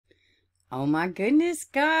Oh my goodness,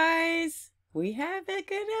 guys. We have a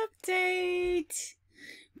good update.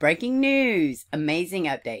 Breaking news. Amazing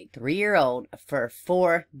update. 3-year-old for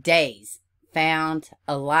 4 days found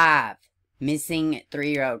alive. Missing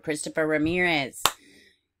 3-year-old Christopher Ramirez.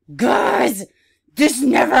 Guys, this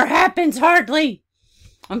never happens hardly.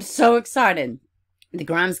 I'm so excited. The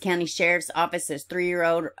Grimes County Sheriff's Office says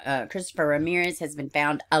 3-year-old Christopher Ramirez has been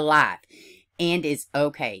found alive and is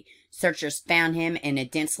okay. Searchers found him in a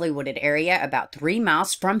densely wooded area about 3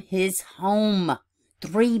 miles from his home.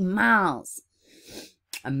 3 miles.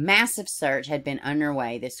 A massive search had been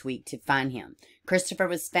underway this week to find him. Christopher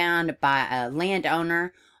was found by a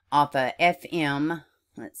landowner off of FM,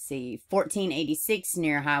 1486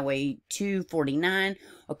 near Highway 249,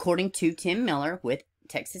 according to Tim Miller with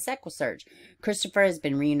Texas EquuSearch. Christopher has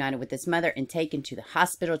been reunited with his mother and taken to the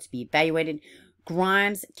hospital to be evaluated.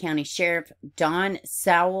 Grimes County Sheriff Don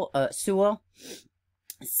Sowell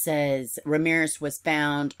says Ramirez was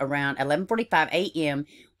found around 11:45 a.m.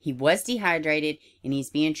 He was dehydrated and he's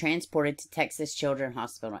being transported to Texas Children's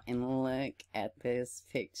Hospital. And look at this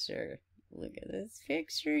picture. Look at this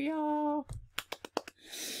picture, y'all.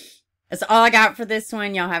 That's all I got for this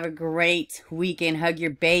one. Y'all have a great weekend. Hug your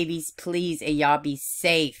babies, please, and y'all be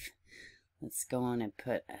safe. Let's go on and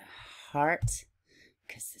put a heart,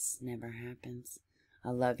 because this never happens. I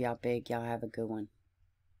love y'all big. Y'all have a good one.